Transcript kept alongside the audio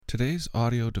Today's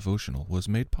audio devotional was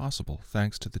made possible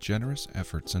thanks to the generous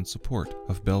efforts and support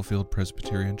of Bellefield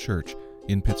Presbyterian Church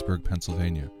in Pittsburgh,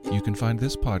 Pennsylvania. You can find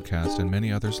this podcast and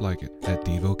many others like it at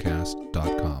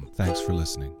devocast.com. Thanks for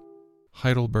listening.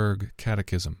 Heidelberg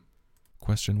Catechism.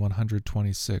 Question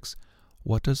 126.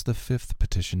 What does the fifth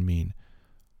petition mean?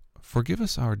 Forgive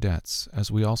us our debts,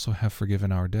 as we also have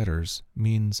forgiven our debtors,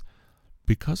 means,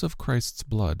 because of Christ's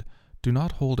blood, do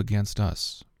not hold against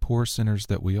us, poor sinners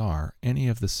that we are, any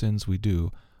of the sins we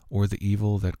do, or the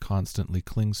evil that constantly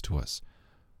clings to us.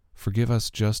 Forgive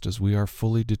us just as we are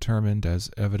fully determined,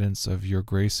 as evidence of your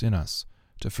grace in us,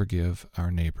 to forgive our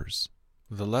neighbors.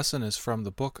 The lesson is from the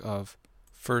book of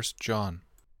 1 John.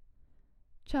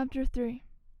 Chapter 3.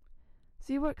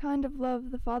 See what kind of love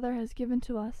the Father has given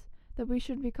to us, that we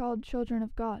should be called children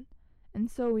of God, and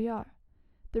so we are.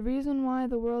 The reason why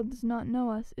the world does not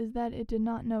know us is that it did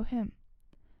not know him.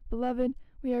 Beloved,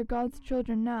 we are God's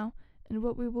children now, and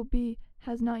what we will be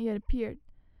has not yet appeared.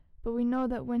 But we know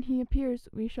that when he appears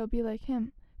we shall be like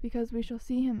him, because we shall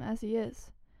see him as he is.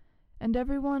 And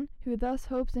everyone who thus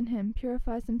hopes in him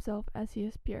purifies himself as he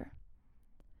is pure.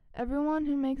 Everyone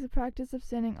who makes a practice of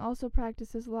sinning also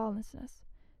practices lawlessness.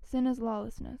 Sin is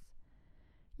lawlessness.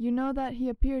 You know that he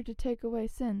appeared to take away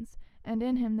sins, and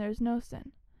in him there is no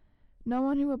sin. No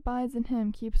one who abides in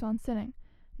him keeps on sinning.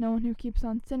 No one who keeps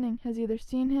on sinning has either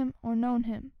seen him or known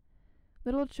him.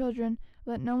 Little children,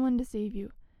 let no one deceive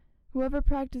you. Whoever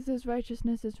practices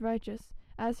righteousness is righteous,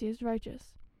 as he is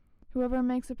righteous. Whoever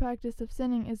makes a practice of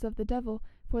sinning is of the devil,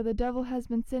 for the devil has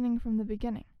been sinning from the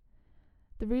beginning.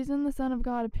 The reason the Son of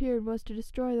God appeared was to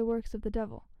destroy the works of the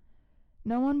devil.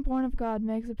 No one born of God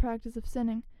makes a practice of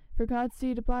sinning, for God's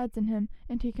seed abides in him,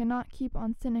 and he cannot keep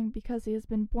on sinning because he has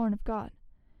been born of God.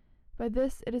 By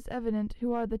this it is evident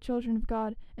who are the children of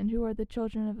God and who are the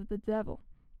children of the devil.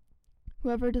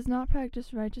 Whoever does not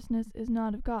practice righteousness is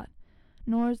not of God,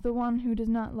 nor is the one who does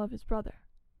not love his brother.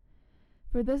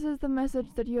 For this is the message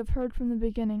that you have heard from the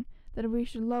beginning, that we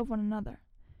should love one another.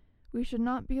 We should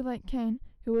not be like Cain,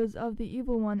 who was of the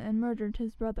evil one and murdered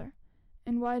his brother.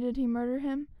 And why did he murder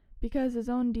him? Because his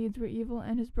own deeds were evil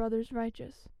and his brother's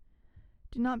righteous.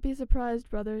 Do not be surprised,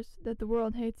 brothers, that the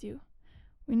world hates you.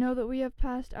 We know that we have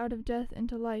passed out of death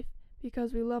into life,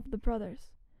 because we love the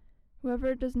brothers.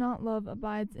 Whoever does not love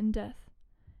abides in death.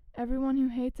 Everyone who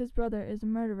hates his brother is a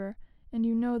murderer, and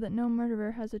you know that no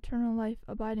murderer has eternal life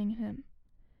abiding in him.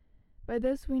 By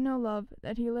this we know love,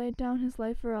 that he laid down his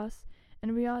life for us,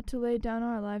 and we ought to lay down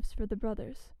our lives for the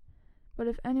brothers. But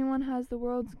if anyone has the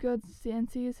world's goods and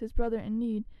sees his brother in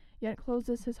need, yet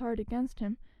closes his heart against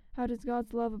him, how does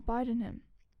God's love abide in him?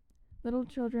 Little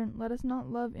children, let us not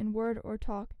love in word or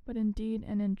talk, but in deed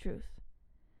and in truth.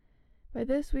 By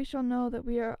this we shall know that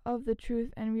we are of the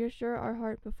truth, and reassure our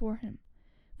heart before him.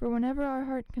 For whenever our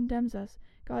heart condemns us,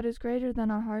 God is greater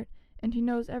than our heart, and he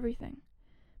knows everything.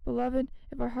 Beloved,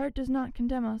 if our heart does not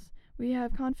condemn us, we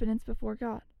have confidence before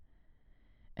God.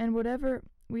 And whatever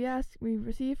we ask we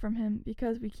receive from him,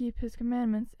 because we keep his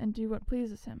commandments and do what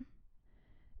pleases him.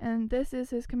 And this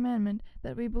is his commandment,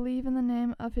 that we believe in the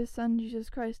name of his Son Jesus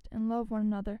Christ, and love one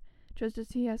another, just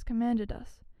as he has commanded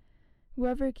us.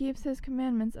 Whoever keeps his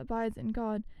commandments abides in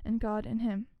God, and God in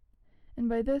him. And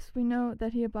by this we know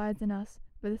that he abides in us,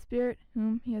 by the Spirit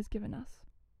whom he has given us.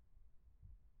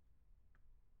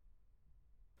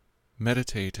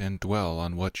 Meditate and dwell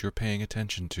on what you're paying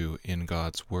attention to in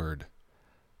God's Word.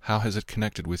 How has it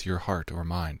connected with your heart or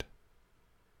mind?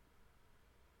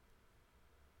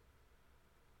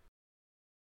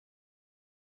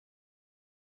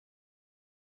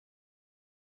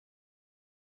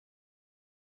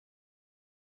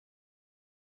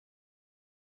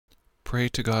 Pray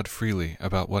to God freely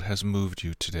about what has moved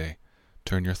you today.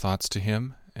 Turn your thoughts to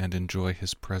him and enjoy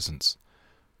his presence.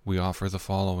 We offer the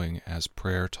following as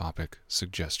prayer topic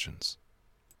suggestions: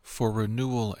 for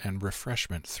renewal and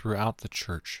refreshment throughout the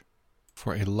church,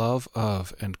 for a love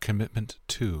of and commitment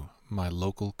to my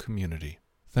local community.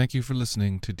 Thank you for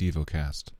listening to DevoCast.